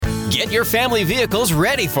Get your family vehicles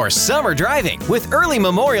ready for summer driving with early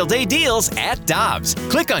Memorial Day deals at Dobbs.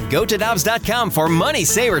 Click on gotodobbs.com for money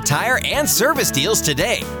saver tire and service deals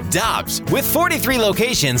today. Dobbs, with 43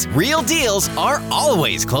 locations, real deals are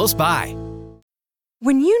always close by.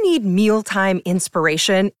 When you need mealtime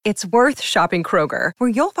inspiration, it's worth shopping Kroger, where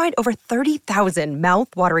you'll find over 30,000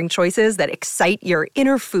 mouth-watering choices that excite your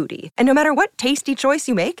inner foodie. And no matter what tasty choice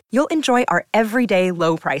you make, you'll enjoy our everyday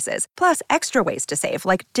low prices, plus extra ways to save,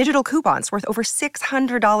 like digital coupons worth over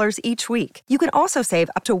 $600 each week. You can also save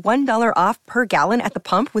up to $1 off per gallon at the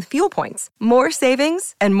pump with fuel points. More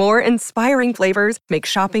savings and more inspiring flavors make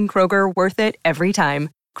shopping Kroger worth it every time.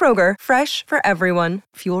 Kroger, fresh for everyone.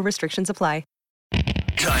 Fuel restrictions apply.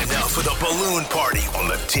 Time now for the balloon party on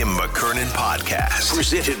the Tim McKernan podcast.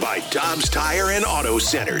 Presented by Dobbs Tire and Auto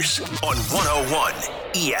Centers on 101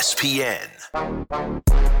 ESPN.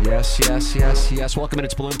 Yes. Welcome in.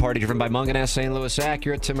 It's Balloon Party, driven by Munganess, St. Louis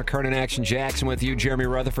Accurate. Tim McKernan, Action Jackson with you. Jeremy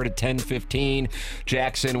Rutherford at 10:15.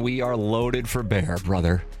 Jackson, we are loaded for bear,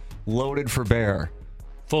 brother. Loaded for bear.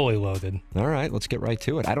 Fully loaded. All right, let's get right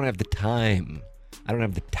to it. I don't have the time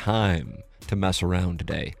to mess around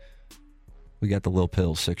today. We got the Lil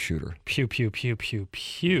Pill 6-shooter. Pew, pew, pew, pew,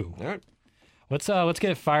 pew. All right. Let's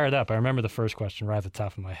get fired up. I remember the first question right at the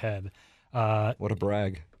top of my head. What a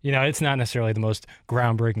brag. You know, it's not necessarily the most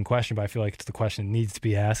groundbreaking question, but I feel like it's the question that needs to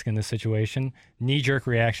be asked in this situation. Knee-jerk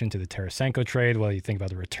reaction to the Tarasenko trade, what do you think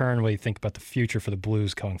about the return, what do you think about the future for the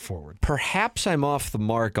Blues going forward? Perhaps I'm off the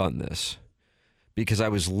mark on this because I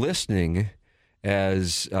was listening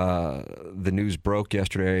as the news broke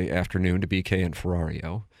yesterday afternoon to BK and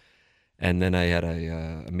Ferrario. And then I had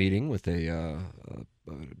a meeting with a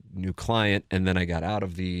new client, and then I got out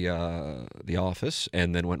of the office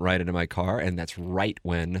and then went right into my car, and that's right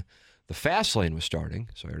when the fast lane was starting.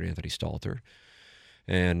 So I heard Anthony Stalter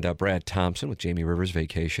and Brad Thompson with Jamie Rivers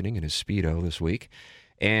vacationing in his Speedo this week,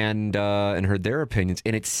 and heard their opinions.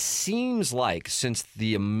 And it seems like since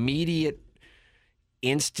the immediate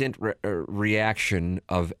instant reaction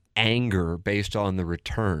of anger based on the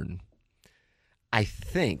return, I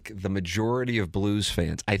think the majority of Blues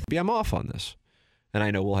fans, I'm off on this, and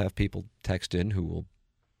I know we'll have people text in who will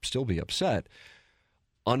still be upset,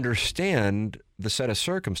 understand the set of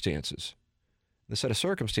circumstances. The set of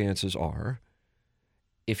circumstances are,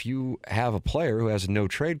 if you have a player who has a no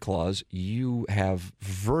trade clause, you have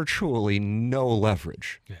virtually no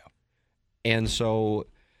leverage. Yeah. And so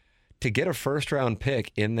to get a first-round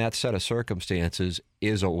pick in that set of circumstances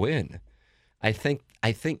is a win. I think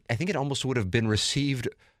it almost would have been received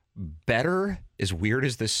better, as weird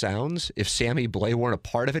as this sounds, if Sammy Blais weren't a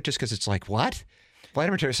part of it, just because it's like, what?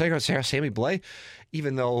 Vladimir Tarasenko, Sammy Blais?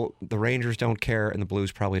 Even though the Rangers don't care and the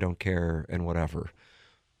Blues probably don't care and whatever.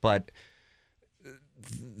 But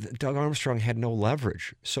Doug Armstrong had no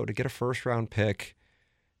leverage. So to get a first-round pick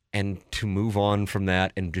and to move on from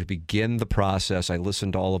that and to begin the process, I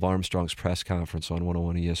listened to all of Armstrong's press conference on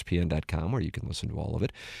 101ESPN.com, where you can listen to all of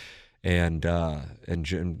it. And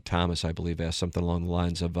Jim Thomas, I believe, asked something along the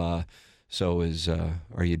lines of, are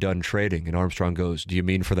you done trading? And Armstrong goes, do you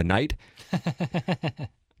mean for the night?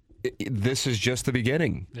 This is just the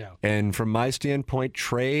beginning. Yeah. And from my standpoint,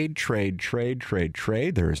 trade.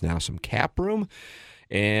 There is now some cap room,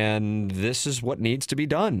 and this is what needs to be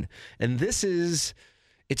done. And it's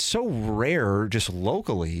so rare just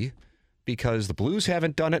locally, because the Blues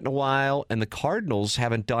haven't done it in a while, and the Cardinals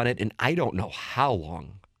haven't done it in I don't know how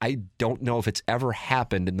long. I don't know if it's ever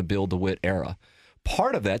happened in the Bill DeWitt era.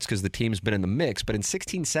 Part of that's because the team's been in the mix, but in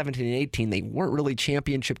 16, 17, and 18, they weren't really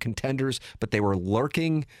championship contenders, but they were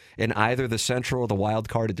lurking in either the Central or the wild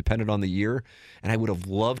card. It depended on the year, and I would have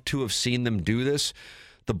loved to have seen them do this.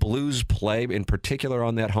 The Blues play, in particular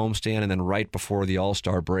on that homestand, and then right before the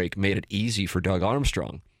All-Star break, made it easy for Doug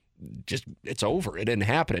Armstrong. It's over. It didn't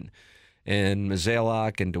happen. And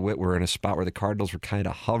Mozeliak and DeWitt were in a spot where the Cardinals were kind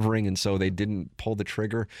of hovering, and so they didn't pull the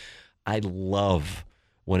trigger. I love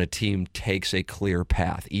when a team takes a clear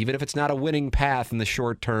path. Even if it's not a winning path in the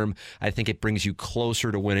short term, I think it brings you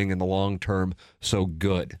closer to winning in the long term. So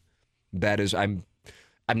good. That is, I'm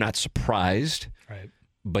not surprised. Right.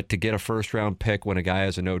 But to get a first-round pick when a guy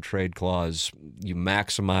has a no-trade clause, you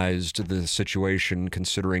maximized the situation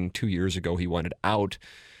considering 2 years ago he wanted out.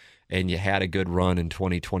 And you had a good run in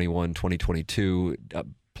 2021, 2022,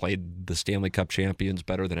 played the Stanley Cup champions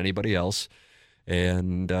better than anybody else.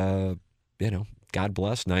 And, God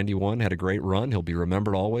bless, 91, had a great run. He'll be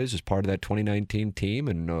remembered always as part of that 2019 team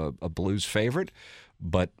and a Blues favorite.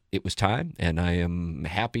 But it was time, and I am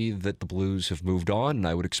happy that the Blues have moved on, and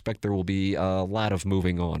I would expect there will be a lot of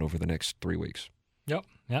moving on over the next 3 weeks. Yep,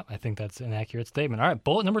 I think that's an accurate statement. All right,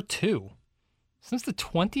 bullet number 2. Since the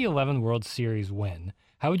 2011 World Series win,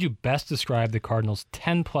 how would you best describe the Cardinals'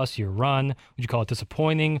 10-plus year run? Would you call it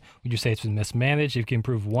disappointing? Would you say it's been mismanaged? If you can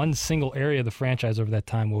improve one single area of the franchise over that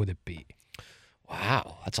time, what would it be?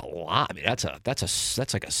 Wow, that's a lot. I mean, that's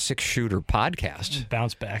like a 6-shooter podcast.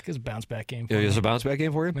 Bounce back is a bounce back game. Is it a bounce back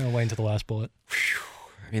game for you? I'm going to wait until the last bullet.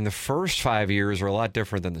 I mean, the first 5 years are a lot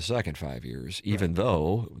different than the second 5 years, even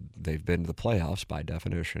though they've been to the playoffs by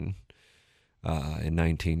definition in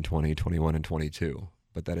 19, 20, 21, and 22.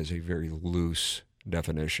 But that is a very loose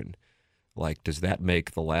definition. Like, does that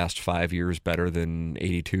make the last 5 years better than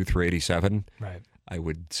 82 through 87? Right. I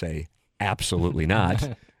would say absolutely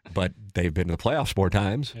not. But they've been to the playoffs more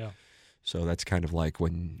times. Yeah. So that's kind of like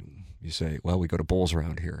when you say, well, we go to bowls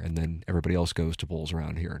around here, and then everybody else goes to bowls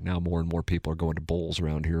around here. Now more and more people are going to bowls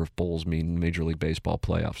around here if bowls mean Major League Baseball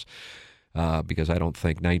playoffs. Because I don't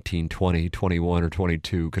think 19, 20, 21, or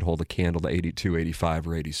 22 could hold a candle to 82, 85,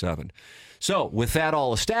 or 87. So with that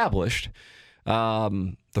all established,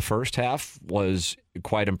 the first half was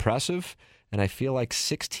quite impressive. And I feel like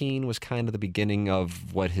 16 was kind of the beginning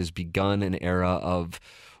of what has begun an era of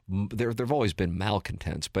there have always been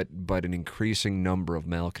malcontents, but an increasing number of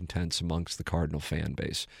malcontents amongst the Cardinal fan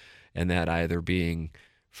base. And that either being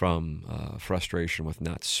from frustration with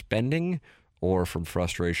not spending, or from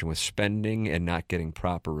frustration with spending and not getting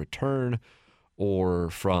proper return, or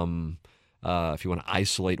from, if you want to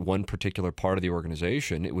isolate one particular part of the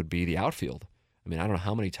organization, it would be the outfield. I mean, I don't know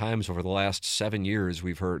how many times over the last 7 years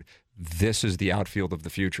we've heard, this is the outfield of the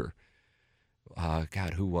future.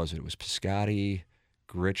 God, who was it? It was Piscotty,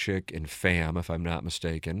 Grichuk, and Pham, if I'm not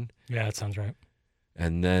mistaken. Yeah, that sounds right.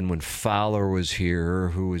 And then when Fowler was here,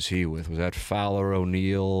 who was he with? Was that Fowler,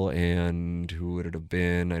 O'Neill, and who would it have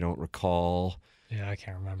been? I don't recall. Yeah, I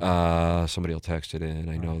can't remember. Somebody will text it in.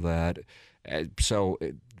 I know that. So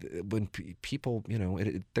when people,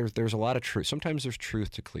 there's a lot of truth. Sometimes there's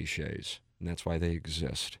truth to cliches, and that's why they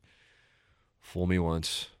exist. Fool me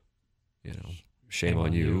once, shame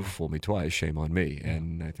on you. Fool me twice, shame on me. Yeah.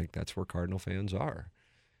 And I think that's where Cardinal fans are.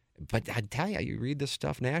 But I tell you read this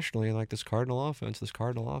stuff nationally, like this Cardinal offense. And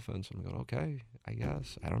I'm going, okay, I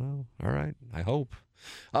guess. I don't know. All right, I hope.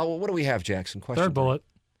 Well, what do we have, Jackson? Question Third bullet.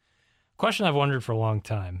 Question I've wondered for a long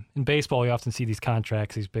time. In baseball, we often see these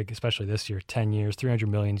contracts, these big, especially this year, 10 years, $300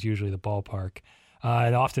 million is usually the ballpark.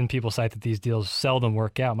 And often people cite that these deals seldom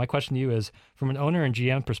work out. My question to you is, from an owner and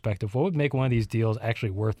GM perspective, what would make one of these deals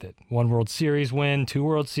actually worth it? 1 World Series win, 2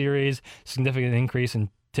 World Series, significant increase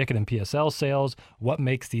in ticket and PSL sales. What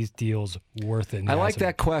makes these deals worth it? I like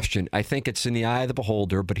that question. I think it's in the eye of the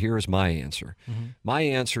beholder, but here is my answer. Mm-hmm. My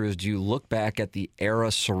answer is, do you look back at the era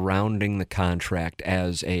surrounding the contract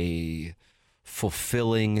as a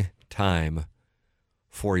fulfilling time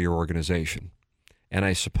for your organization? And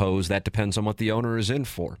I suppose that depends on what the owner is in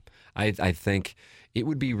for. I think it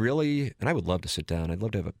would be really, and I would love to sit down. I'd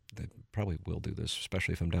love to have I probably will do this,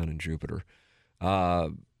 especially if I'm down in Jupiter,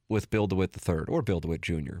 with Bill DeWitt III or Bill DeWitt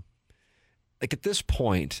Jr. Like at this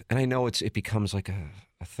point, and I know it becomes like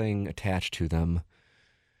a thing attached to them,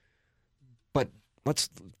 but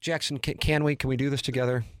Jackson, can we do this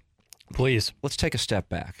together? Please. Let's take a step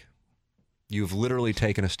back. You've literally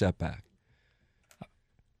taken a step back.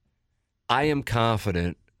 I am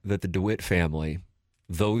confident that the DeWitt family,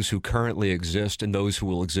 those who currently exist and those who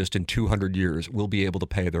will exist in 200 years, will be able to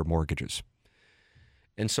pay their mortgages.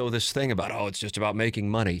 And so this thing about, it's just about making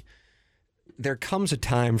money, there comes a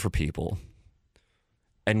time for people,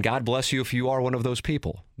 and God bless you if you are one of those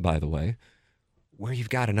people, by the way, where you've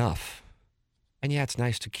got enough. And yeah, it's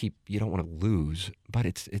nice to keep, you don't want to lose, but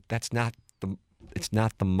it's not the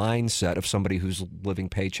mindset of somebody who's living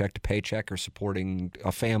paycheck to paycheck or supporting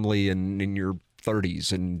a family and in your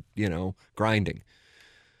 30s and, grinding.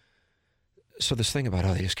 So this thing about,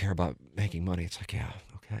 they just care about making money, it's like, yeah,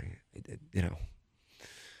 okay,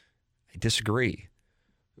 I disagree.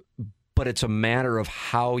 But it's a matter of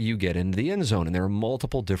how you get into the end zone, and there are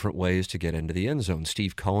multiple different ways to get into the end zone.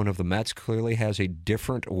 Steve Cohen of the Mets clearly has a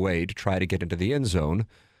different way to try to get into the end zone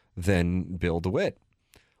than Bill DeWitt.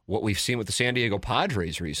 What we've seen with the San Diego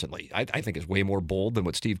Padres recently, I think is way more bold than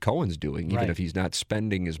what Steve Cohen's doing, even if he's not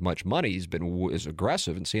spending as much money. He's been as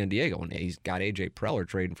aggressive in San Diego, and he's got A.J. Preller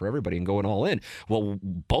trading for everybody and going all in. Well,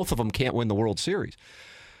 both of them can't win the World Series.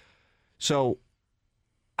 So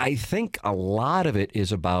I think a lot of it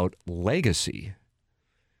is about legacy.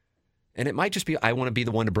 And it might just be, I want to be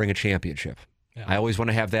the one to bring a championship. Yeah. I always want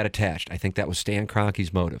to have that attached. I think that was Stan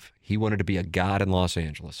Kroenke's motive. He wanted to be a god in Los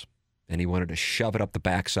Angeles, and he wanted to shove it up the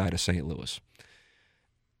backside of St. Louis.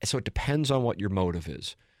 So it depends on what your motive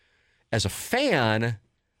is. As a fan,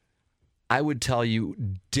 I would tell you,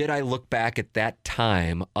 did I look back at that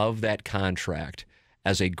time of that contract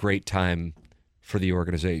as a great time for the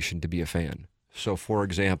organization to be a fan? So, for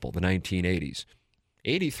example, the 1980s.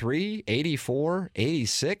 83, 84,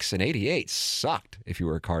 86, and 88 sucked if you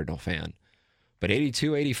were a Cardinal fan. But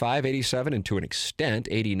 82, 85, 87, and to an extent,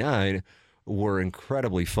 89 were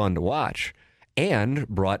incredibly fun to watch and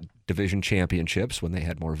brought division championships when they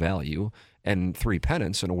had more value and 3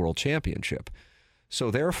 pennants and a world championship. So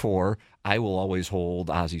therefore, I will always hold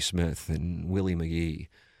Ozzie Smith and Willie McGee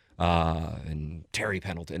and Terry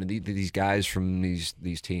Pendleton and these guys from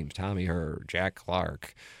these teams, Tommy Herr, Jack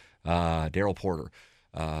Clark, Darryl Porter.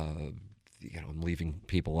 I'm leaving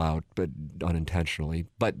people out, but unintentionally.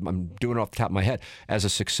 But I'm doing it off the top of my head as a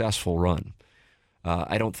successful run.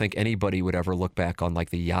 I don't think anybody would ever look back on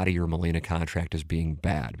like the Yachty or Molina contract as being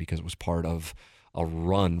bad because it was part of a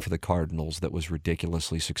run for the Cardinals that was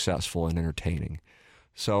ridiculously successful and entertaining.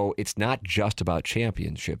 So it's not just about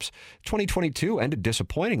championships. 2022 ended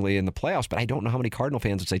disappointingly in the playoffs, but I don't know how many Cardinal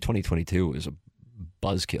fans would say 2022 is a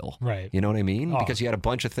buzzkill. Right. You know what I mean? Oh. Because you had a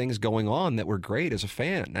bunch of things going on that were great as a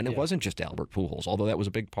fan. And it wasn't just Albert Pujols, although that was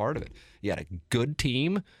a big part of it. You had a good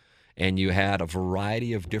team, and you had a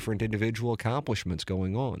variety of different individual accomplishments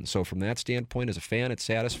going on. So from that standpoint, as a fan, it's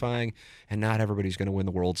satisfying, and not everybody's going to win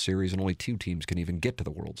the World Series, and only 2 teams can even get to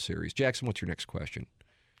the World Series. Jackson, what's your next question?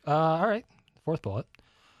 All right. 4th bullet.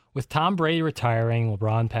 With Tom Brady retiring,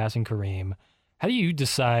 LeBron passing Kareem, how do you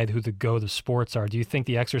decide who the GOAT of sports are? Do you think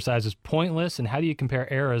the exercise is pointless, and how do you compare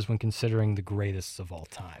eras when considering the greatest of all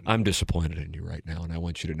time? I'm disappointed in you right now, and I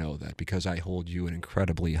want you to know that because I hold you in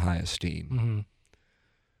incredibly high esteem. Mm-hmm.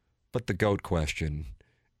 But the GOAT question,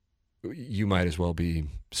 you might as well be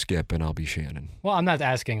Skip and I'll be Shannon. Well, I'm not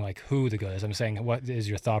asking like who the GOAT is. I'm saying what is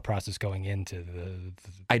your thought process going into the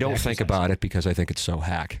I don't exercise? think about it because I think it's so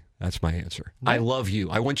hack. That's my answer. Yeah. I love you.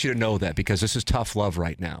 I want you to know that because this is tough love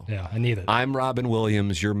right now. Yeah, I need it. I'm Robin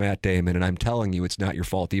Williams, you're Matt Damon, and I'm telling you it's not your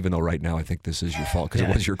fault, even though right now I think this is your fault because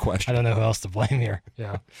it was your question. I don't know who else to blame here.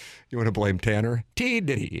 Yeah. You want to blame Tanner? T.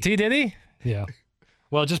 Diddy. T. Diddy? Yeah.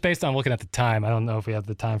 Well, just based on looking at the time, I don't know if we have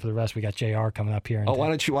the time for the rest. We got JR coming up here. Why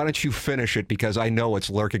don't you finish it because I know it's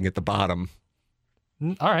lurking at the bottom.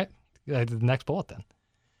 All right. The next bullet then.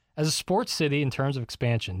 As a sports city in terms of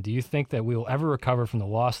expansion, do you think that we will ever recover from the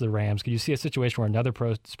loss of the Rams? Could you see a situation where another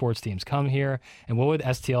pro sports teams come here? And what would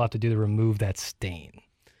STL have to do to remove that stain?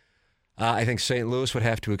 I think St. Louis would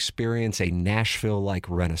have to experience a Nashville-like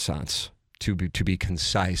renaissance, to be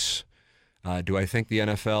concise. Do I think the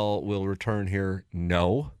NFL will return here?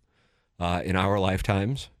 No. In our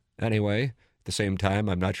lifetimes, anyway. At the same time,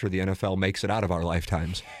 I'm not sure the NFL makes it out of our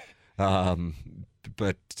lifetimes. Yeah,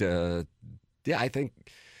 I think,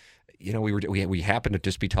 we happened to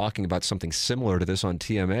just be talking about something similar to this on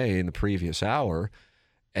TMA in the previous hour,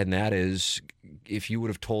 and that is if you would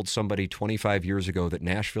have told somebody 25 years ago that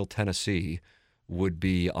Nashville, Tennessee would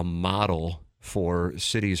be a model for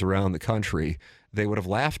cities around the country, they would have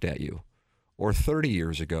laughed at you. Or 30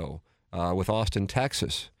 years ago with Austin,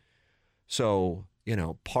 Texas. So,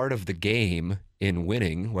 part of the game in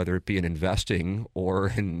winning, whether it be in investing or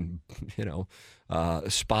in,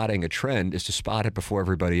 spotting a trend, is to spot it before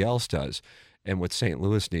everybody else does. And what St.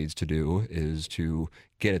 Louis needs to do is to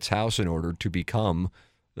get its house in order to become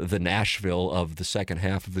the Nashville of the second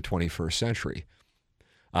half of the 21st century.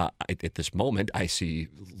 At this moment, I see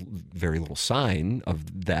very little sign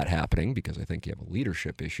of that happening because I think you have a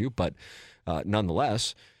leadership issue. But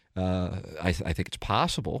nonetheless, I think it's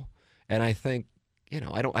possible. And I think,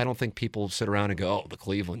 I don't think people sit around and go, "Oh, the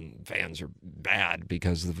Cleveland fans are bad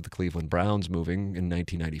because of the Cleveland Browns moving in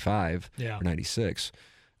 1995 or 96."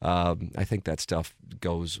 I think that stuff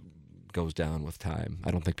goes down with time.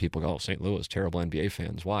 I don't think people go, "Oh, St. Louis, terrible NBA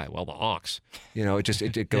fans. Why?" Well, the Hawks.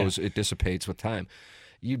 It goes, it dissipates with time.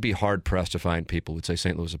 You'd be hard-pressed to find people who would say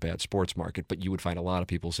St. Louis is a bad sports market, but you would find a lot of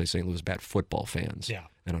people who say St. Louis is bad football fans. Yeah.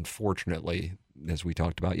 And unfortunately, as we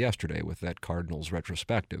talked about yesterday with that Cardinals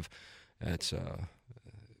retrospective, that's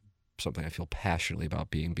something I feel passionately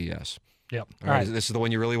about being BS. Yep. All right. This is the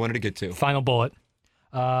one you really wanted to get to. Final bullet.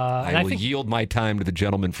 I will yield my time to the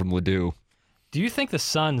gentleman from Ladue. Do you think the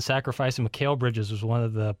Suns sacrificing Mikal Bridges was one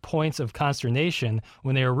of the points of consternation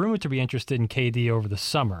when they were rumored to be interested in KD over the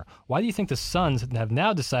summer? Why do you think the Suns have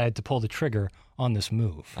now decided to pull the trigger on this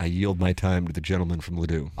move? I yield my time to the gentleman from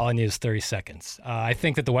Ladue. All I need is 30 seconds. I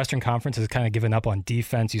think that the Western Conference has kind of given up on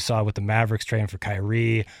defense. You saw with the Mavericks trading for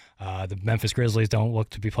Kyrie. The Memphis Grizzlies don't look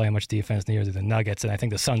to be playing much defense, neither do the Nuggets. And I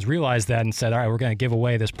think the Suns realized that and said, all right, we're going to give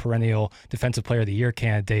away this perennial Defensive Player of the Year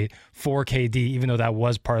candidate for KD, even though that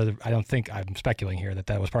was part of the, I'm speculating here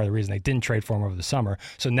that was part of the reason they didn't trade for him over the summer.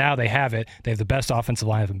 So now they have it. They have the best offensive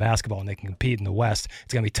lineup in basketball, and they can compete in the West.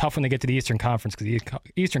 It's going to be tough when they get to the Eastern Conference because the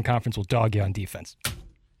Eastern Conference will dog you on defense.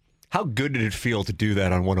 How good did it feel to do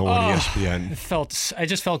that on 101 ESPN? I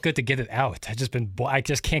just felt good to get it out. I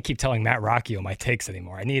just can't keep telling Matt Rocchio my takes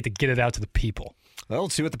anymore. I needed to get it out to the people. Well,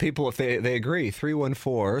 let's see what the people, if they agree.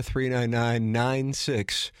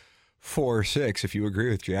 314-399-9646 if you agree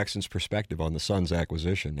with Jackson's perspective on the Suns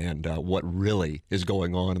acquisition and what really is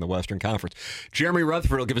going on in the Western Conference. Jeremy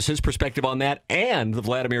Rutherford will give us his perspective on that and the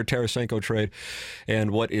Vladimir Tarasenko trade and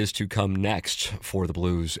what is to come next for the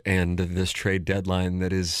Blues and this trade deadline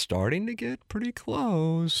that is starting to get pretty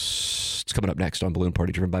close. It's coming up next on Balloon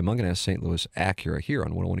Party, driven by Munganess St. Louis Acura here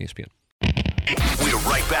on 101 ESPN. We're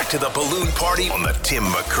right back to the Balloon Party on the Tim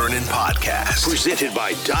McKernan Podcast. Presented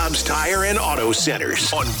by Dobbs Tire and Auto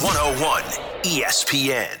Centers on 101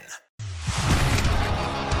 ESPN.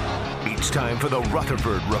 It's time for the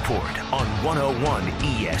Rutherford Report on 101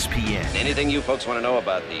 ESPN. Anything you folks want to know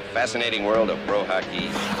about the fascinating world of pro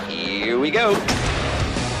hockey, here we go.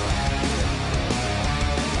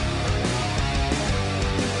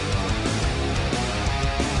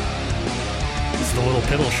 This is the Little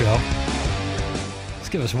Piddle Show.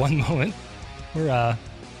 Give us one moment. We're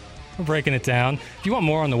breaking it down. If you want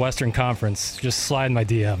more on the Western Conference, just slide in my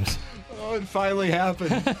DMs. Oh, it finally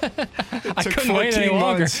happened. I couldn't wait any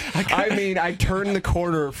longer. I turned the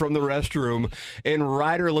corner from the restroom, and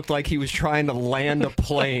Ryder looked like he was trying to land a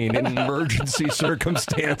plane in emergency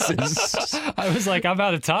circumstances. I was like, I'm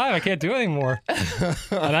out of time. I can't do anymore.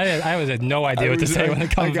 And I had no idea what to say when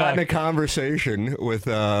it comes back. I got in a conversation with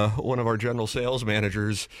one of our general sales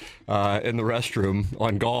managers in the restroom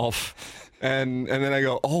on golf. And then I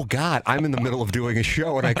go, oh God, I'm in the middle of doing a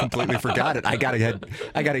show and I completely forgot it. I gotta get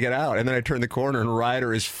out. And then I turn the corner and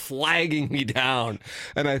Ryder is flagging me down.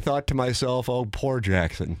 And I thought to myself, oh, poor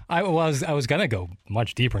Jackson. I was gonna go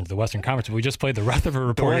much deeper into the Western Conference, but we just played the Rutherford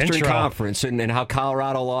Report the Western intro. Conference and how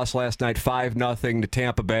Colorado lost last night 5-0 to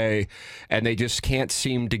Tampa Bay, and they just can't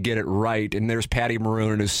seem to get it right. And there's Patty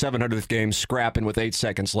Maroon in his 700th game scrapping with 8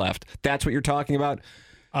 seconds left. That's what you're talking about?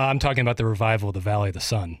 I'm talking about the revival of the Valley of the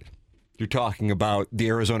Sun. You're talking about the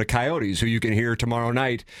Arizona Coyotes, who you can hear tomorrow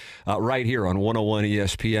night right here on 101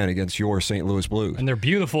 ESPN against your St. Louis Blues. And their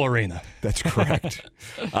beautiful arena. That's correct.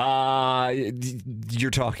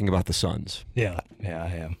 You're talking about the Suns. Yeah, I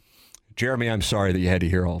am. Jeremy, I'm sorry that you had to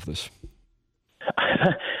hear all of this.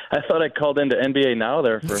 I thought I called into NBA Now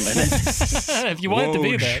there for a minute. If you wanted to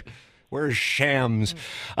be that. Where's Shams?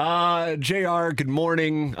 JR, good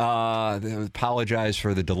morning. Apologize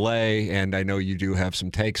for the delay, and I know you do have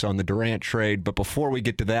some takes on the Durant trade, but before we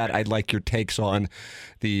get to that, I'd like your takes on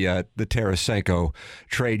the Tarasenko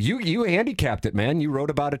trade. You handicapped it, man. You wrote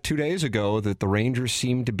about it 2 days ago that the Rangers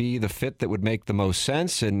seemed to be the fit that would make the most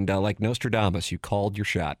sense, and like Nostradamus, you called your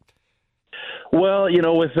shot. Well,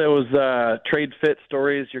 with those trade fit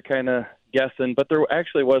stories, you're kind of guessing, but there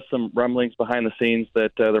actually was some rumblings behind the scenes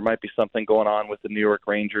that there might be something going on with the New York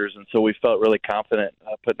Rangers, and so we felt really confident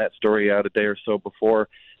putting that story out a day or so before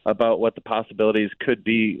about what the possibilities could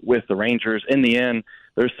be with the Rangers. In the end,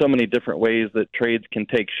 there's so many different ways that trades can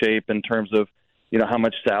take shape in terms of, how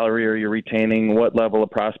much salary are you retaining, what level of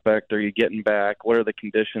prospect are you getting back, what are the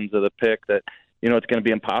conditions of the pick that, it's going to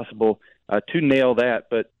be impossible to nail that,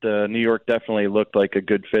 but New York definitely looked like a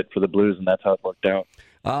good fit for the Blues, and that's how it worked out.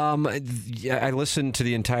 I listened to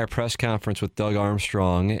the entire press conference with Doug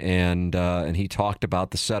Armstrong, and he talked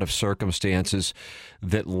about the set of circumstances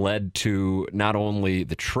that led to not only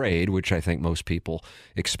the trade, which I think most people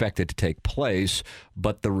expected to take place,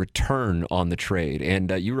 but the return on the trade. And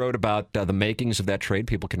you wrote about the makings of that trade.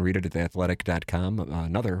 People can read it at theathletic.com.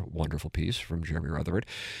 Another wonderful piece from Jeremy Rutherford.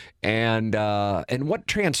 And what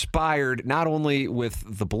transpired not only with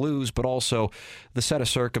the Blues, but also the set of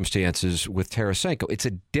circumstances with Tarasenko. It's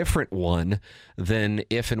a different one than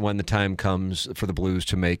if and when the time comes for the Blues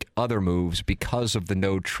to make other moves because of the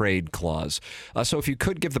no trade clause. So if you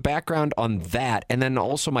could give the background on that, and then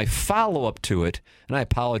also my follow-up to it, and I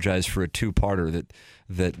apologize for a two-parter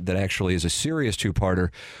that actually is a serious two-parter.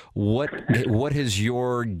 What has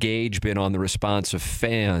your gauge been on the response of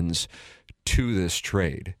fans to this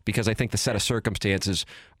trade? Because I think the set of circumstances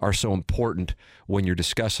are so important when you're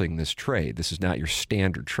discussing this trade. This is not your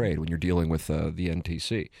standard trade when you're dealing with the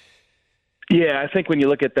NTC. Yeah, I think when you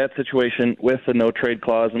look at that situation with the no-trade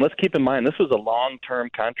clause, and let's keep in mind this was a long-term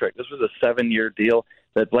contract. This was a 7-year deal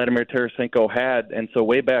that Vladimir Tarasenko had, and so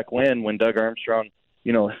way back when Doug Armstrong,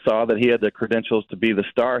 saw that he had the credentials to be the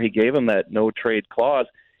star, he gave him that no-trade clause.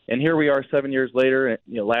 And here we are 7 years later,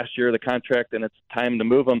 last year of the contract, and it's time to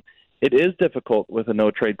move him. It is difficult with a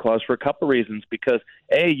no-trade clause for a couple of reasons because,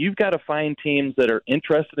 A, you've got to find teams that are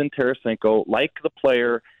interested in Tarasenko, like the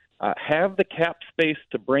player, have the cap space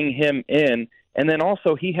to bring him in, and then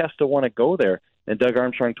also he has to want to go there. And Doug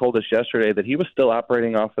Armstrong told us yesterday that he was still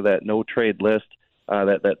operating off of that no-trade list,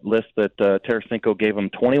 that list that Tarasenko gave him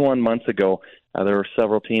 21 months ago. There were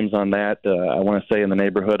several teams on that, I want to say in the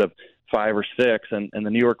neighborhood of 5 or 6, and the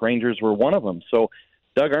New York Rangers were one of them. So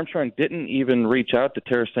Doug Armstrong didn't even reach out to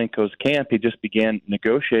Tarasenko's camp. He just began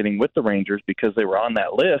negotiating with the Rangers because they were on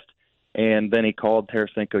that list. And then he called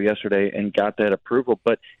Tarasenko yesterday and got that approval.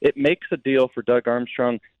 But it makes a deal for Doug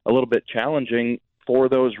Armstrong a little bit challenging for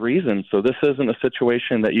those reasons. So this isn't a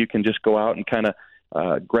situation that you can just go out and kind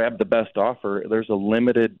of grab the best offer. There's a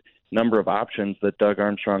limited number of options that Doug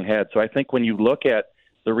Armstrong had. So I think when you look at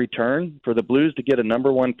the return for the Blues to get a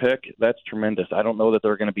number 1 pick, that's tremendous. I don't know that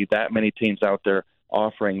there are going to be that many teams out there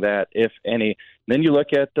offering that, if any. Then you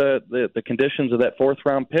look at the conditions of that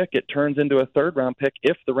 4th-round pick. It turns into a 3rd-round pick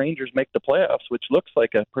if the Rangers make the playoffs, which looks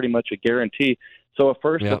like pretty much a guarantee. So a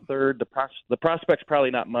 1st, a 3rd, the prospect's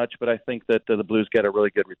probably not much, but I think that the Blues get a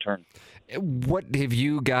really good return. What have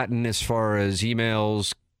you gotten as far as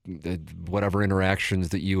emails, whatever interactions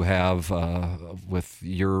that you have with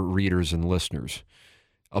your readers and listeners?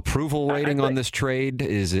 Approval rating on this trade,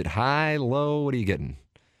 is it high, low? What are you getting?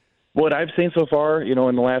 What I've seen so far, in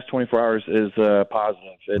the last 24 hours is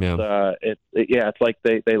positive. It's like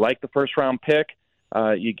they like the 1st-round pick.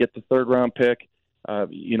 You get the 3rd-round pick,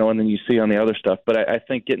 and then you see on the other stuff. But I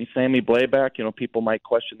think getting Sammy Blais back, people might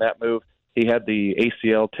question that move. He had the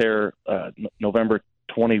ACL tear November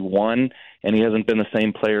 21, and he hasn't been the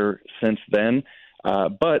same player since then.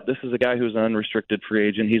 But this is a guy who's an unrestricted free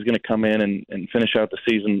agent. He's going to come in and finish out the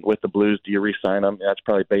season with the Blues. Do you re-sign him? That's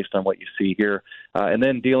probably based on what you see here. And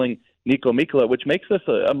then dealing Niko Mikkola, which makes this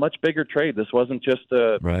a much bigger trade. This wasn't just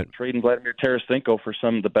trading Vladimir Tarasenko for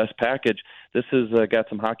some of the best package. This has got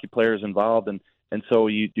some hockey players involved, and so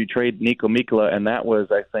you trade Niko Mikkola, and that was,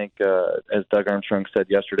 I think, as Doug Armstrong said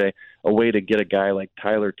yesterday, a way to get a guy like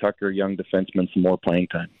Tyler Tucker, young defenseman, some more playing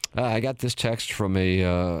time. I got this text from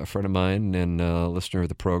a friend of mine and a listener of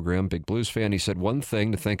the program, big Blues fan. He said, one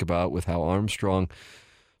thing to think about with how Armstrong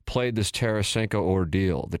played this Tarasenko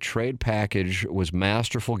ordeal. The trade package was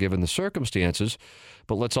masterful given the circumstances,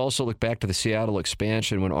 but let's also look back to the Seattle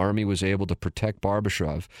expansion when Army was able to protect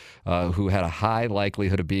Barbashev, who had a high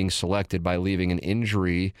likelihood of being selected by leaving an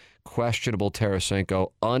injury, questionable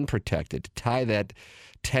Tarasenko unprotected. To tie that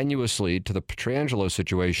tenuously to the Pietrangelo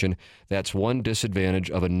situation, that's one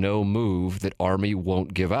disadvantage of a no move that Army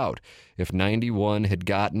won't give out. If 91 had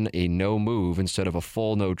gotten a no move instead of a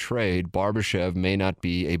full no trade, Barbashev may not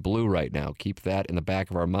be a Blue right now. Keep that in the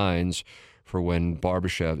back of our minds for when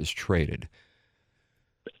Barbashev is traded.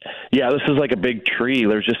 Yeah, this is like a big tree.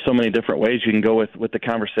 There's just so many different ways you can go with the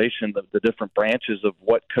conversation, the different branches of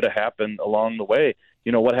what could have happened along the way.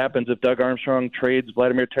 What happens if Doug Armstrong trades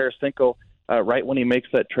Vladimir Tarasenko right when he makes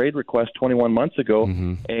that trade request 21 months ago,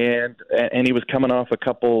 and he was coming off a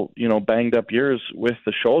couple, banged up years with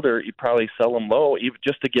the shoulder. You probably sell him low, even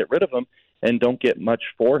just to get rid of him, and don't get much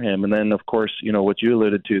for him. And then, of course, what you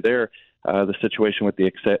alluded to there, the situation with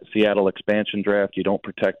the Seattle expansion draft. You don't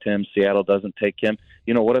protect him. Seattle doesn't take him.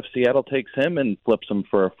 What if Seattle takes him and flips him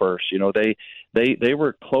for a first? They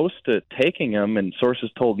were close to taking him, and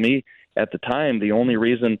sources told me at the time the only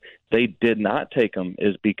reason they did not take him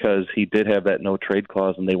is because he did have that no trade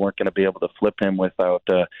clause, and they weren't going to be able to flip him without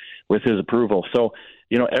with his approval. So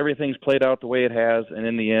everything's played out the way it has, and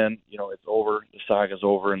in the end, it's over. The saga's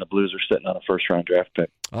over, and the Blues are sitting on a first-round draft pick.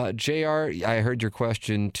 JR, I heard your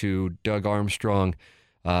question to Doug Armstrong,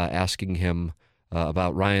 asking him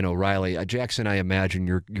about Ryan O'Reilly. Jackson, I imagine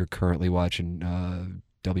you're currently watching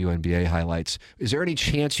WNBA highlights. Is there any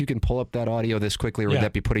chance you can pull up that audio this quickly, or would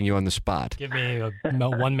that be putting you on the spot? Give me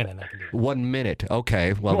 1 minute. I can do it. 1 minute.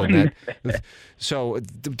 Okay. Well, so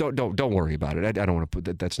don't worry about it. I don't want to put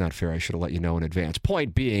that. That's not fair. I should have let you know in advance.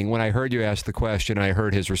 Point being, when I heard you ask the question, I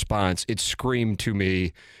heard his response. It screamed to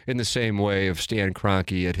me in the same way of Stan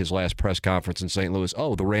Kroenke at his last press conference in St. Louis.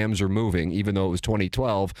 Oh, the Rams are moving, even though it was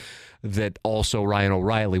 2012. That also Ryan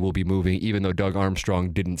O'Reilly will be moving, even though Doug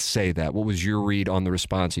Armstrong didn't say that. What was your read on the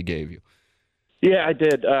response he gave you? Yeah, I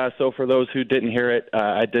did. So for those who didn't hear it,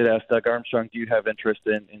 I did ask Doug Armstrong, do you have interest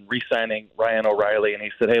in re-signing Ryan O'Reilly? And he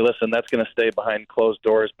said, hey, listen, that's going to stay behind closed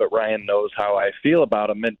doors, but Ryan knows how I feel about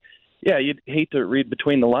him. And, yeah, you'd hate to read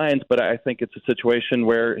between the lines, but I think it's a situation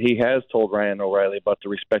where he has told Ryan O'Reilly about the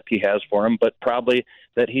respect he has for him, but probably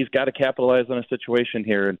that he's got to capitalize on a situation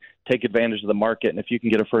here and take advantage of the market. And if you can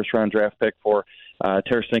get a first-round draft pick for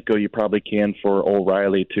Tarasenko, you probably can for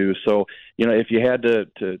O'Reilly too. So, if you had to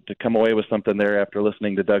come away with something there after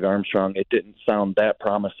listening to Doug Armstrong, it didn't sound that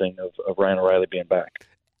promising of Ryan O'Reilly being back.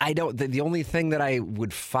 I don't. The only thing that I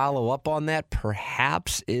would follow up on that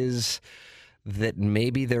perhaps is that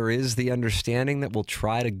maybe there is the understanding that we'll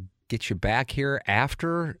try to get you back here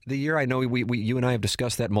after the year. I know you and I have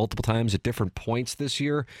discussed that multiple times at different points this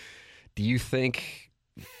year. Do you think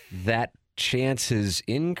that chance has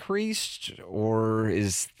increased, or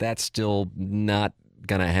is that still not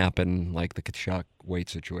going to happen like the Tkachuk Wade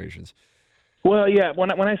situations? Well, yeah,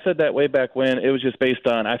 when I said that way back when, it was just based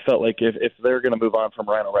on I felt like if they're going to move on from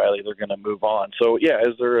Ryan O'Reilly, they're going to move on. So, yeah,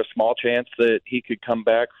 is there a small chance that he could come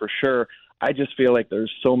back? For sure. I just feel like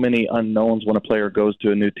there's so many unknowns when a player goes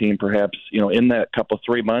to a new team, perhaps, in that couple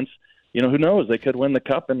 3 months. Who knows? They could win the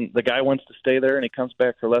cup and the guy wants to stay there and he comes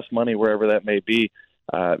back for less money, wherever that may be.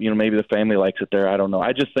 Maybe the family likes it there. I don't know.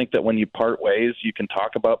 I just think that when you part ways, you can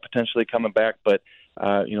talk about potentially coming back, but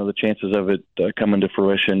the chances of it coming to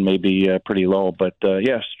fruition may be pretty low. But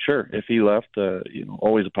yes, sure. If he left,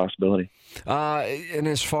 always a possibility. And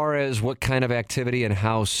as far as what kind of activity and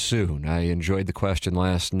how soon, I enjoyed the question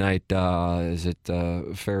last night. Is it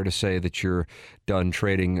fair to say that you're done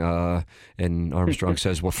trading? And Armstrong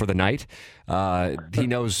says, well, for the night. He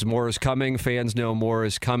knows more is coming. Fans know more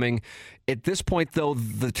is coming. At this point, though,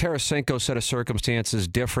 the Tarasenko set of circumstances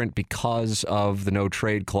different because of the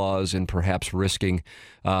no-trade clause and perhaps risking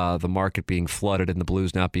the market being flooded and the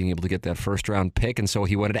Blues not being able to get that first-round pick. And so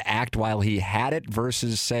he wanted to act while he had it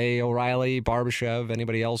versus, say, O'Reilly, Barbashev,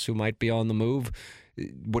 anybody else who might be on the move.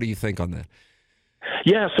 What do you think on that?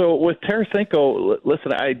 Yeah, so with Tarasenko,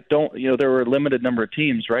 listen, I don't, there were a limited number of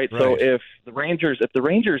teams, right? So if the Rangers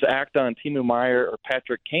act on Timo Meier or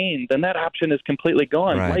Patrick Kane, then that option is completely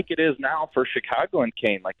gone, like it is now for Chicago and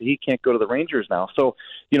Kane. Like he can't go to the Rangers now. So,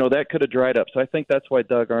 that could have dried up. So I think that's why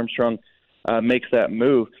Doug Armstrong makes that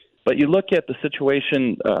move. But you look at the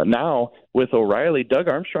situation now with O'Reilly, Doug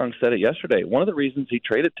Armstrong said it yesterday. One of the reasons he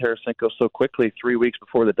traded Tarasenko so quickly 3 weeks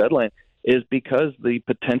before the deadline is because the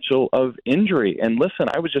potential of injury. And listen,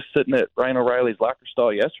 I was just sitting at Ryan O'Reilly's locker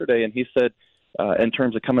stall yesterday, and he said, in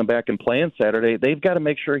terms of coming back and playing Saturday, they've got to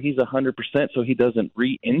make sure he's 100% so he doesn't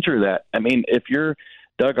re-injure that. I mean, if you're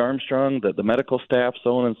Doug Armstrong, the medical staff,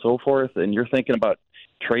 so on and so forth, and you're thinking about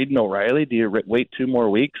trading O'Reilly, do you wait 2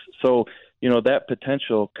 more weeks? So, that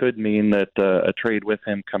potential could mean that a trade with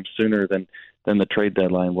him comes sooner than the trade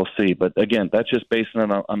deadline. We'll see. But again, that's just based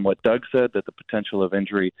on what Doug said, that the potential of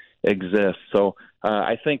injury exists. So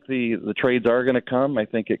I think the trades are going to come. I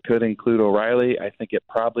think it could include O'Reilly. I think it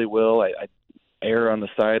probably will. I err on the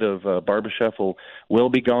side of Barbashev will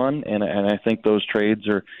be gone, and I think those trades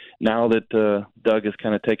are, now that Doug has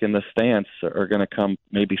kind of taken this stance, are going to come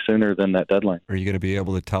maybe sooner than that deadline. Are you going to be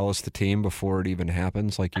able to tell us the team before it even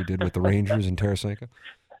happens, like you did with the Rangers and Tarasenko?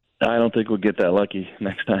 I don't think we'll get that lucky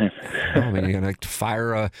next time. You're going to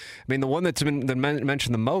fire the one that's been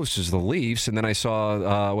mentioned the most is the Leafs, and then I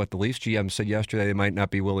saw what the Leafs GM said yesterday. They might not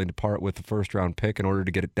be willing to part with the first-round pick in order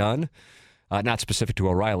to get it done. Not specific to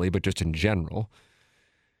O'Reilly, but just in general.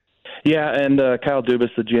 Yeah, and Kyle Dubas,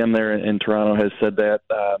 the GM there in Toronto, has said that.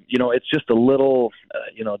 It's just a little,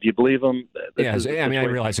 do you believe him? I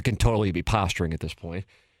realize it can totally be posturing at this point.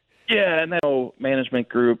 Yeah, and that management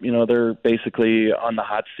group, they're basically on the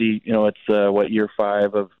hot seat. It's year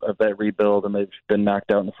 5 of that rebuild, and they've been knocked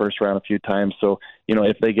out in the first round a few times. So,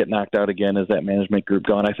 if they get knocked out again, is that management group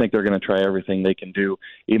gone? I think they're going to try everything they can do,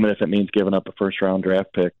 even if it means giving up a first-round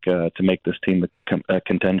draft pick to make this team a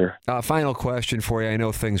contender. Final question for you. I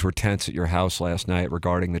know things were tense at your house last night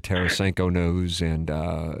regarding the Tarasenko news, and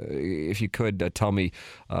if you could tell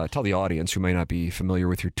the audience who may not be familiar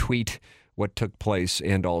with your tweet, what took place,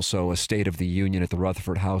 and also a State of the Union at the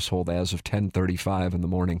Rutherford household as of 10:35 in the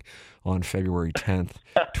morning on February 10th,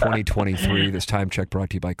 2023. This time check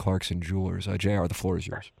brought to you by Clarkson Jewelers. JR, the floor is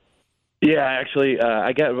yours. Yeah, actually,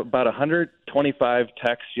 I got about 125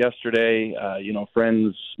 texts yesterday,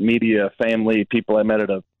 friends, media, family, people I met at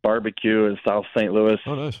a barbecue in South St. Louis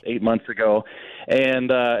 8 months ago. And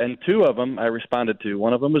 2 of them I responded to.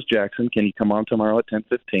 One of them was Jackson. Can you come on tomorrow at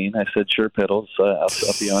 10:15? I said, sure, Piddles. I'll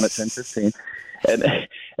be on at 10:15.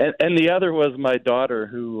 And the other was my daughter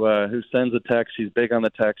who sends a text. She's big on the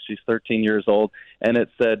text. She's 13 years old, and it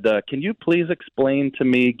said, "Can you please explain to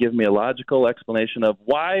me, give me a logical explanation of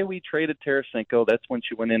why we traded Tarasenko?" That's when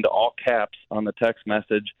she went into all caps on the text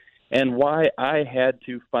message, and why I had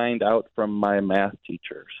to find out from my math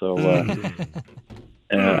teacher. So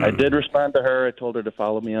I did respond to her. I told her to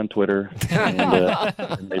follow me on Twitter.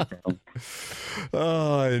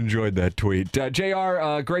 I enjoyed that tweet.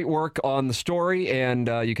 JR, great work on the story, and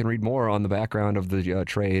you can read more on the background of the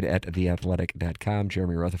trade at theathletic.com.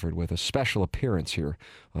 Jeremy Rutherford with a special appearance here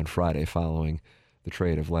on Friday following the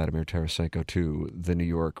trade of Vladimir Tarasenko to the New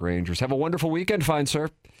York Rangers. Have a wonderful weekend, fine sir.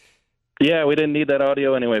 Yeah, we didn't need that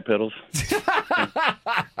audio anyway, Piddles.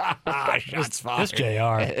 This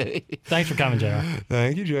JR. Thanks for coming, JR.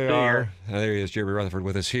 Thank you, JR. There he is, Jeremy Rutherford,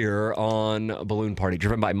 with us here on Balloon Party,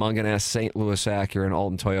 driven by Munganess, St. Louis Acura, and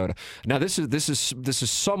Alton Toyota. Now, this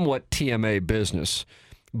is somewhat TMA business,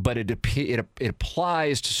 but it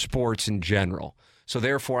applies to sports in general. So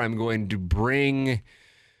therefore, I'm going to bring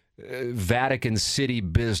Vatican City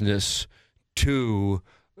business to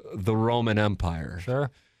the Roman Empire.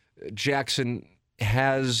 Sure. Jackson,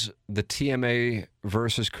 has the TMA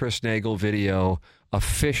versus Chris Nagel video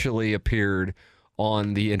officially appeared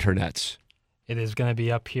on the internets? It is going to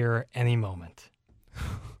be up here any moment.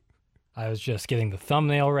 I was just getting the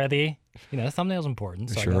thumbnail ready. You know, the thumbnail's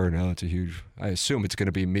important. So Sure, no, it's a huge... I assume it's going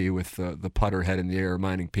to be me with the putter head in the air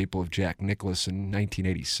reminding people of Jack Nicklaus in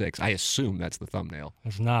 1986. I assume that's the thumbnail.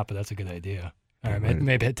 It's not, but that's a good idea. All right,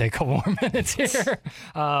 maybe it'd take a couple more minutes here.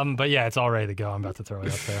 But yeah, it's all ready to go. I'm about to throw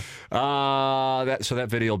it up there. So that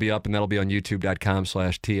video will be up, and that'll be on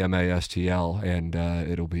youtube.com/TMASTL, and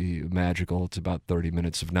it'll be magical. It's about 30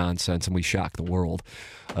 minutes of nonsense, and we shock the world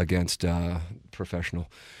against professional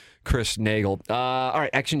Chris Nagel. All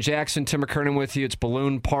right, Action Jackson, Tim McKernan with you. It's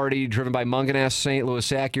Balloon Party, driven by Munganess, St. Louis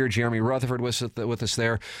Acura. Jeremy Rutherford with us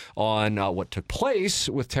there on what took place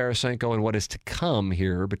with Tarasenko and what is to come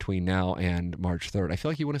here between now and March 3rd. I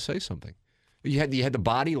feel like you want to say something. You had the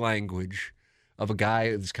body language of a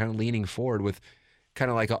guy that's kind of leaning forward with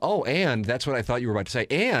kind of like, and that's what I thought you were about to say.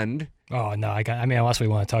 And oh no, unless we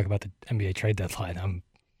want to talk about the NBA trade deadline, I'm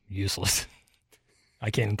useless.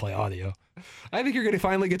 I can't even play audio. I think you're going to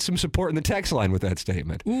finally get some support in the text line with that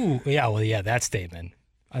statement. Ooh, yeah, that statement.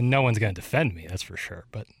 No one's going to defend me, that's for sure.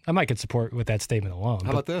 But I might get support with that statement alone.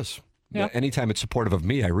 How about this? Yeah. Anytime it's supportive of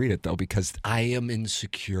me, I read it, though, because I am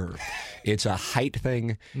insecure. It's a height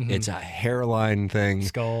thing. Mm-hmm. It's a hairline thing.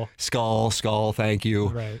 Skull, thank you.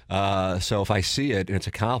 Right. So if I see it and it's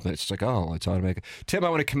a compliment, it's like, it's automatic. Tim, I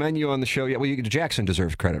want to commend you on the show. Yeah, well, Jackson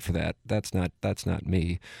deserves credit for that. That's not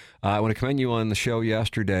me. I want to commend you on the show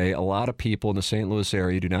yesterday. A lot of people in the St. Louis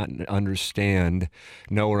area do not know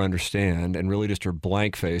or understand, and really just are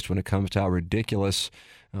blank-faced when it comes to how ridiculous.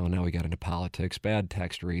 Oh, now we got into politics. Bad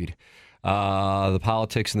text read. The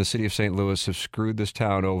politics in the city of St. Louis have screwed this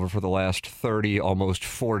town over for the last 30, almost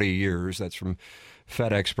 40 years. That's from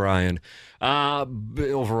FedEx Brian.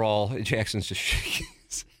 Overall, Jackson's just shaking.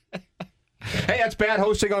 Hey, that's bad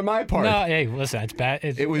hosting on my part. No, hey, listen, it's bad.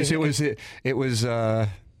 It was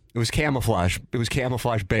camouflage. It was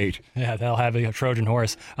camouflage bait. Yeah, they'll have a Trojan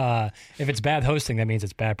horse. If it's bad hosting, that means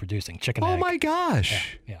it's bad producing. Chicken egg. Oh my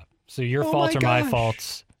gosh. Yeah. So your faults are my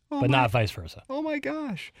faults, but not vice versa. Oh, my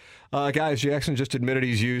gosh. Guys, Jackson just admitted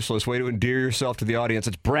he's useless. Way to endear yourself to the audience.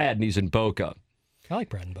 It's Brad, and he's in Boca. I like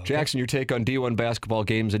Brad and Boca. Jackson, your take on D1 basketball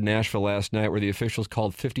games in Nashville last night where the officials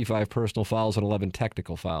called 55 personal fouls and 11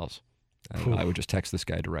 technical fouls. I would just text this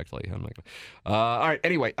guy directly. I'm not gonna. All right.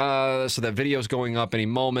 Anyway, so that video's going up any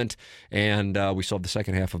moment, and we still have the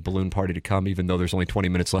second half of Balloon Party to come, even though there's only 20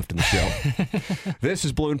 minutes left in the show. This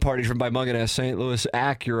is Balloon Party, driven by Munganess, St. Louis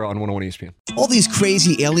Acura on 101 ESPN. All these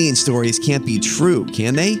crazy alien stories can't be true,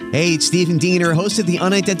 can they? Hey, it's Stephen Diener, host of the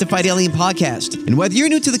Unidentified Alien Podcast. And whether you're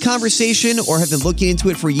new to the conversation or have been looking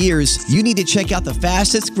into it for years, you need to check out the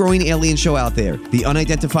fastest growing alien show out there, the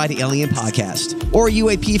Unidentified Alien Podcast, or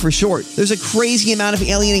UAP for short. There's a crazy amount of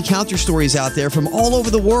alien encounter stories out there from all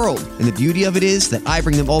over the world. And the beauty of it is that I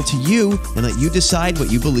bring them all to you and let you decide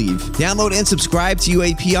what you believe. Download and subscribe to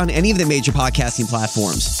UAP on any of the major podcasting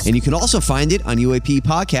platforms. And you can also find it on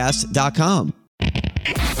UAPpodcast.com.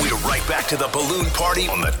 We're right back to the Balloon Party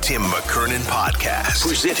on the Tim McKernan Podcast.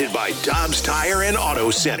 Presented by Dobbs Tire and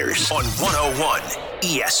Auto Centers on 101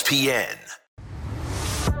 ESPN.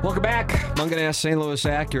 Welcome back. Munganess, St. Louis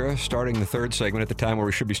Acura, starting the third segment at the time where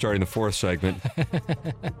we should be starting the fourth segment.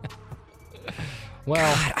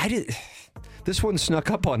 Well, God, this one snuck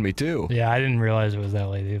up on me, too. Yeah, I didn't realize it was that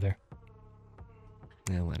late either.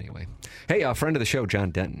 Well, anyway. Hey, a friend of the show,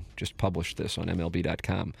 John Denton, just published this on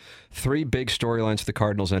MLB.com. 3 big storylines for the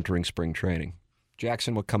Cardinals entering spring training.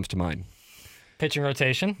 Jackson, what comes to mind? Pitching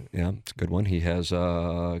rotation. Yeah, it's a good one. He has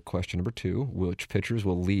question number 2, which pitchers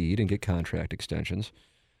will lead and get contract extensions.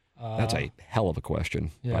 That's a hell of a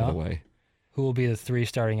question, by the way. Who will be the 3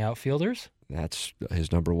 starting outfielders? That's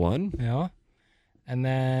his number 1. Yeah. And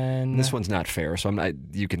then... This one's not fair, so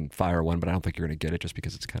you can fire one, but I don't think you're going to get it just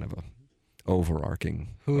because it's kind of a overarching.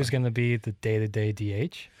 Who's going to be the day-to-day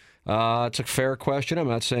DH? It's a fair question. I'm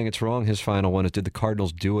not saying it's wrong. His final one is, did the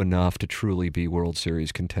Cardinals do enough to truly be World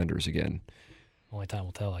Series contenders again? Only time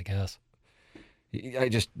will tell, I guess.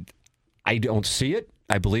 I don't see it.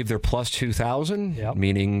 I believe they're plus 2,000,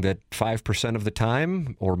 meaning that 5% of the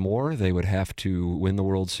time or more, they would have to win the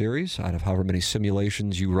World Series out of however many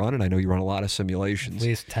simulations you run. And I know you run a lot of simulations. At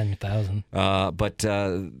least 10,000. But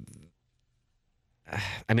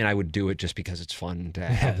I mean, I would do it just because it's fun to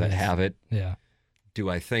have it. Yeah. Do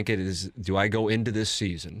I think it is? Do I go into this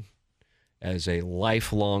season as a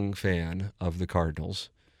lifelong fan of the Cardinals,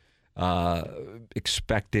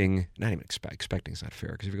 expecting is not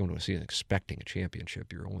fair, because if you're going to a season expecting a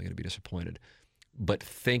championship, you're only going to be disappointed. But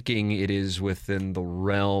thinking it is within the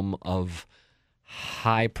realm of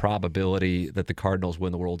high probability that the Cardinals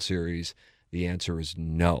win the World Series, the answer is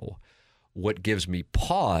no. What gives me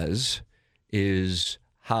pause is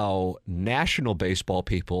how national baseball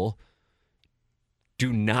people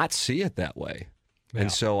do not see it that way. Yeah.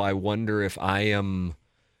 And so I wonder if I am,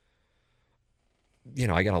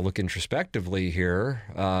 I got to look introspectively here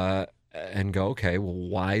and go, okay, well,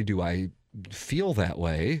 why do I feel that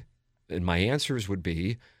way? And my answers would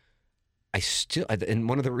be, and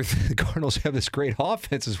one of the Cardinals have this great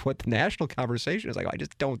offense is what the national conversation is like. I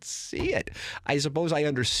just don't see it. I suppose I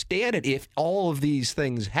understand it if all of these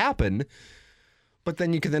things happen. But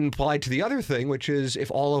then you can then apply to the other thing, which is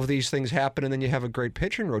if all of these things happen and then you have a great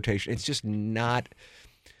pitching rotation, it's just not,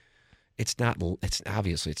 it's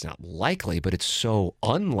obviously it's not likely, but it's so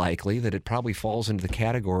unlikely that it probably falls into the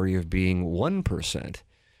category of being 1%.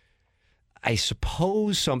 I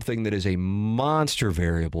suppose something that is a monster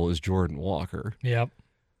variable is Jordan Walker. Yep.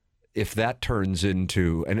 If that turns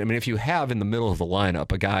into, and I mean, if you have in the middle of the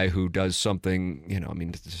lineup a guy who does something,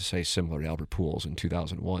 to say similar to Albert Pujols in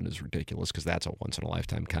 2001 is ridiculous because that's a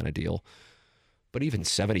once-in-a-lifetime kind of deal. But even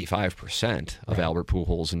 75% of Albert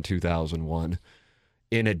Pujols in 2001,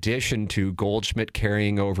 in addition to Goldschmidt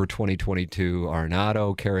carrying over 2022,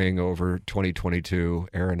 Arenado carrying over 2022,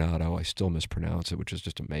 Arenado, I still mispronounce it, which is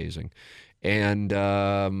just amazing, and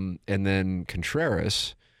then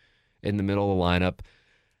Contreras in the middle of the lineup.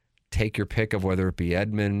 Take your pick of whether it be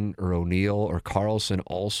Edman or O'Neill or Carlson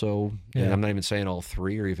also. Yeah. And I'm not even saying all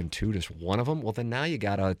 3 or even 2, just one of them. Well, then now you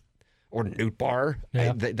got or Newt Bar.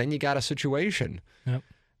 Yeah. Then you got a situation. Yep.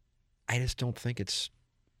 I just don't think it's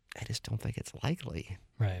likely.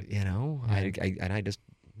 Right. Right.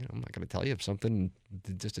 I'm not going to tell you something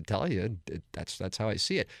just to tell you. That's how I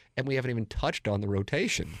see it. And we haven't even touched on the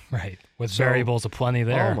rotation. Right. With variables aplenty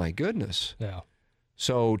there. Oh my goodness. Yeah.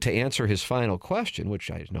 So to answer his final question, which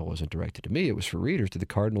I know wasn't directed to me, it was for readers, did the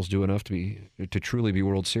Cardinals do enough to truly be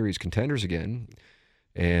World Series contenders again?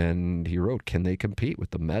 And he wrote, can they compete with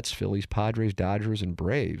the Mets, Phillies, Padres, Dodgers, and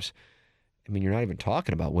Braves? I mean, you're not even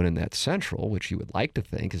talking about winning that Central, which you would like to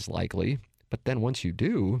think is likely. But then once you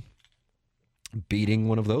do, beating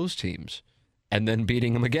one of those teams, and then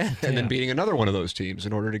beating them again, and then beating another one of those teams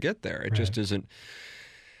in order to get there. It just isn't.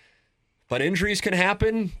 But injuries can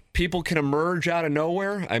happen. People can emerge out of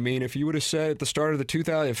nowhere. I mean, if you would have said at the start of the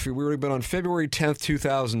 2000, if we would have been on February 10th,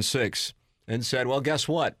 2006, and said, well, guess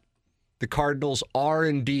what? The Cardinals are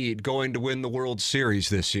indeed going to win the World Series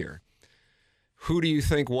this year. Who do you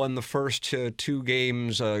think won the first 2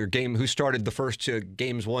 games, who started the first 2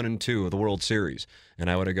 games 1 and 2 of the World Series? And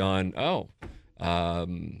I would have gone,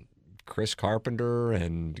 Chris Carpenter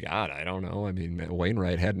and, God, I don't know. I mean,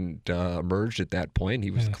 Wainwright hadn't emerged at that point.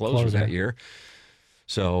 He was the closer that year.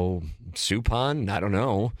 So, Suppan, I don't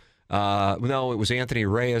know. No, it was Anthony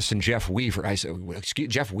Reyes and Jeff Weaver. I said,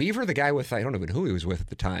 Jeff Weaver, the guy with, I don't even know who he was with at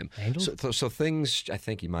the time. So things, I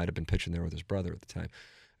think he might have been pitching there with his brother at the time.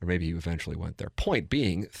 Or maybe he eventually went there. Point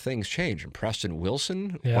being, things change. And Preston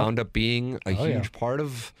Wilson wound up being a huge part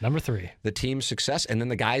of number 3, the team's success. And then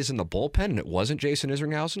the guys in the bullpen, and it wasn't Jason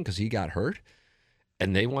Isringhausen because he got hurt.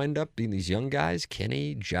 And they wind up being these young guys,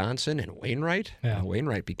 Kinney, Johnson, and Wainwright. Yeah.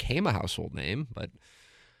 Wainwright became a household name. But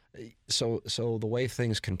so the way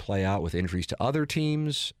things can play out with injuries to other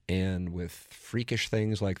teams and with freakish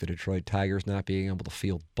things like the Detroit Tigers not being able to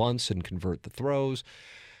field bunts and convert the throws,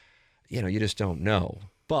 you just don't know.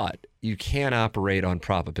 But you can't operate on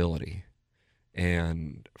probability.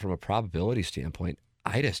 And from a probability standpoint,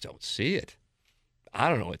 I just don't see it. I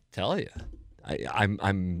don't know what to tell you.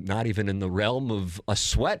 I'm not even in the realm of a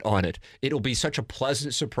sweat on it. It'll be such a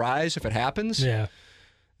pleasant surprise if it happens. Yeah.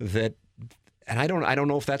 And I don't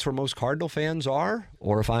know if that's where most Cardinal fans are,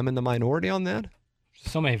 or if I'm in the minority on that.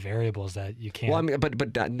 So many variables that you can't. Well, I mean,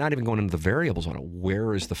 but not even going into the variables on it.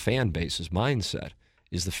 Where is the fan base's mindset?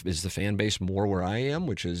 Is the fan base more where I am,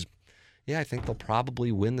 which is, yeah, I think they'll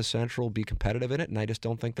probably win the Central, be competitive in it, and I just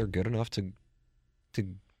don't think they're good enough to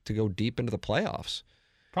go deep into the playoffs.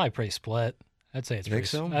 Probably pretty split. I'd say it's think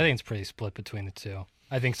so? I think it's pretty split between the two.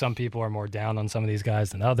 I think some people are more down on some of these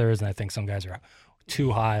guys than others, and I think some guys are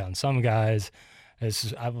too high on some guys.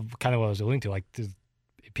 It's kind of what I was alluding to. Like,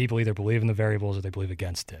 people either believe in the variables or they believe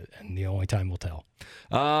against it, and the only time will tell.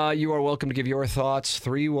 You are welcome to give your thoughts.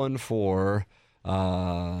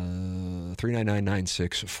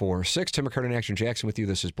 314-399-9646. Tim McKernan, Action Jackson with you.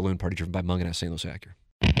 This is Balloon Party, driven by McKernan, St. Louis Acura.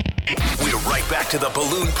 We're right back to the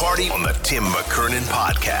Balloon Party on the Tim McKernan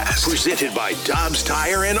Podcast. Presented by Dobbs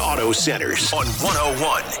Tire and Auto Centers on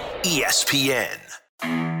 101 ESPN.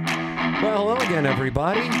 Well, hello again,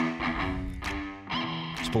 everybody.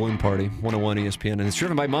 It's Balloon Party, 101 ESPN, and it's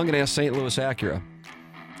driven by McKernan, St. Louis Acura.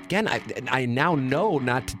 Again, I now know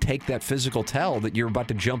not to take that physical tell that you're about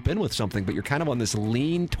to jump in with something, but you're kind of on this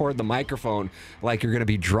lean toward the microphone like you're going to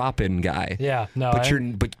be drop-in guy. Yeah, no.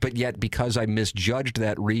 But yet, because I misjudged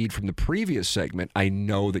that read from the previous segment, I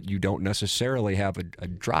know that you don't necessarily have a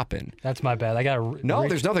drop-in. That's my bad. No,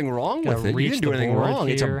 there's nothing wrong with it. You didn't do anything wrong.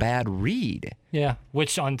 It's a bad read. Yeah,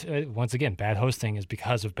 which, once again, bad hosting is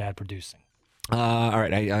because of bad producing. All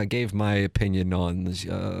right, I gave my opinion on this,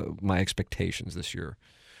 my expectations this year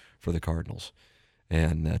for the Cardinals,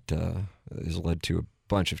 and that has led to a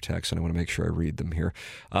bunch of texts, and I want to make sure I read them here.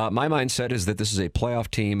 My mindset is that this is a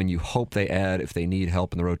playoff team, and you hope they add if they need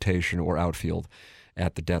help in the rotation or outfield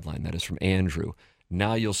at the deadline. That is from Andrew.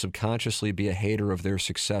 Now you'll subconsciously be a hater of their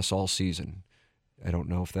success all season. I don't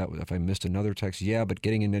know if I missed another text. Yeah, but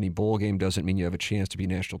getting in any bowl game doesn't mean you have a chance to be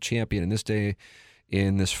national champion. In this day,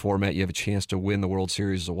 in this format, you have a chance to win the World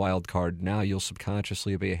Series as a wild card. Now you'll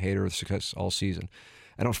subconsciously be a hater of success all season.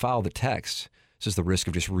 I don't follow the text. This is the risk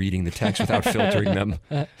of just reading the text without filtering them.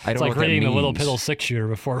 I don't it's know like what reading that the Little means. Piddle 6-shooter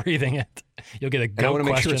before reading it. You'll get a goat question. I want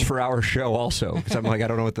to make sure it's for our show also, because I'm like, I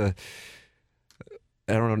don't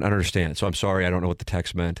understand. So I'm sorry, I don't know what the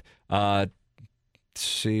text meant. Let's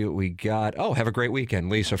see what we got. Oh, have a great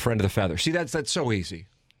weekend, Lisa, friend of the feather. See, that's so easy.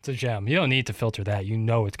 It's a gem. You don't need to filter that. You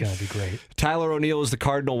know it's going to be great. Tyler O'Neill is the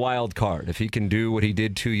Cardinal wild card. If he can do what he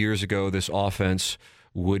did 2 years ago, this offense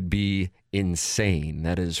would be insane.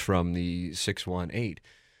 That is from the 618.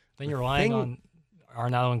 Then you're relying on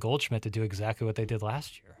Arnaldo and Goldschmidt to do exactly what they did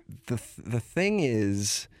last year. The thing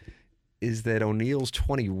is that O'Neill's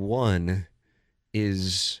 21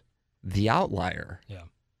 is the outlier. Yeah.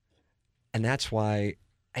 And that's why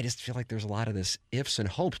I just feel like there's a lot of this ifs and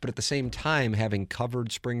hopes. But at the same time, having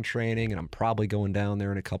covered spring training, and I'm probably going down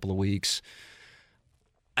there in a couple of weeks,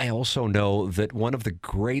 I also know that one of the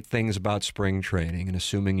great things about spring training, and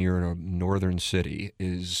assuming you're in a northern city,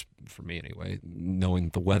 is, for me anyway, knowing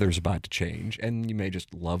the weather's about to change, and you may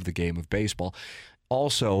just love the game of baseball.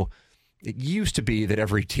 Also, it used to be that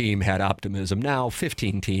every team had optimism. Now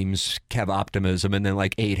 15 teams have optimism, and then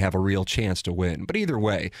like 8 have a real chance to win. But either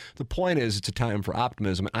way, the point is it's a time for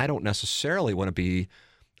optimism. I don't necessarily want to be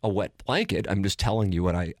a wet blanket. I'm just telling you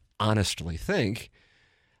what I honestly think,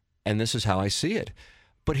 and this is how I see it.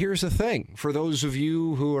 But here's the thing. For those of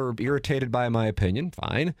you who are irritated by my opinion,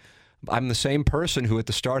 fine. I'm the same person who at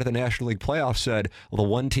the start of the National League playoffs said, well, the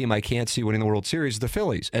one team I can't see winning the World Series is the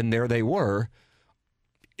Phillies. And there they were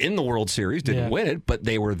in the World Series, didn't win it, but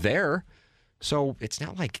they were there. So it's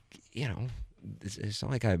not like, it's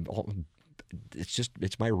not like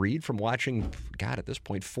it's my read from watching, God, at this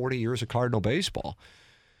point, 40 years of Cardinal baseball.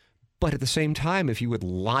 But at the same time, if you would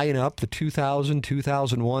line up the 2000,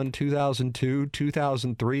 2001, 2002,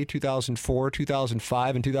 2003, 2004,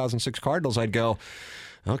 2005, and 2006 Cardinals, I'd go,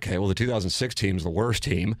 okay, well, the 2006 team's the worst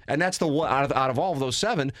team. And that's the one out of all of those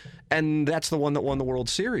 7, and that's the one that won the World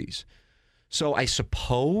Series. So I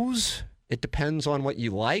suppose it depends on what you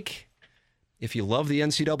like. If you love the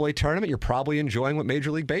NCAA tournament, you're probably enjoying what Major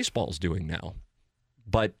League Baseball is doing now.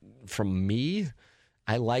 But from me,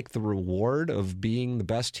 I like the reward of being the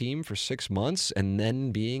best team for 6 months and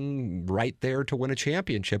then being right there to win a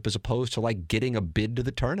championship, as opposed to like getting a bid to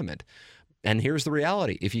the tournament. And here's the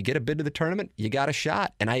reality. If you get a bid to the tournament, you got a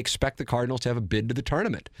shot. And I expect the Cardinals to have a bid to the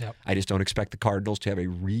tournament. Yep. I just don't expect the Cardinals to have a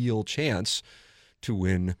real chance to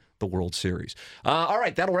win the World Series. All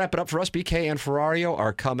right, that'll wrap it up for us. BK and Ferrario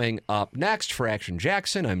are coming up next. For Action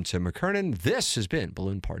Jackson, I'm Tim McKernan. This has been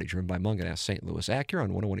Balloon Party, driven by Munganess St. Louis Acura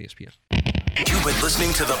on 101 ESPN. You've been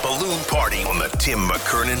listening to the Balloon Party on the Tim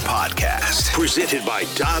McKernan Podcast, presented by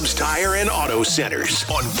Dobbs Tire and Auto Centers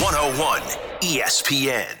on 101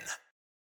 ESPN.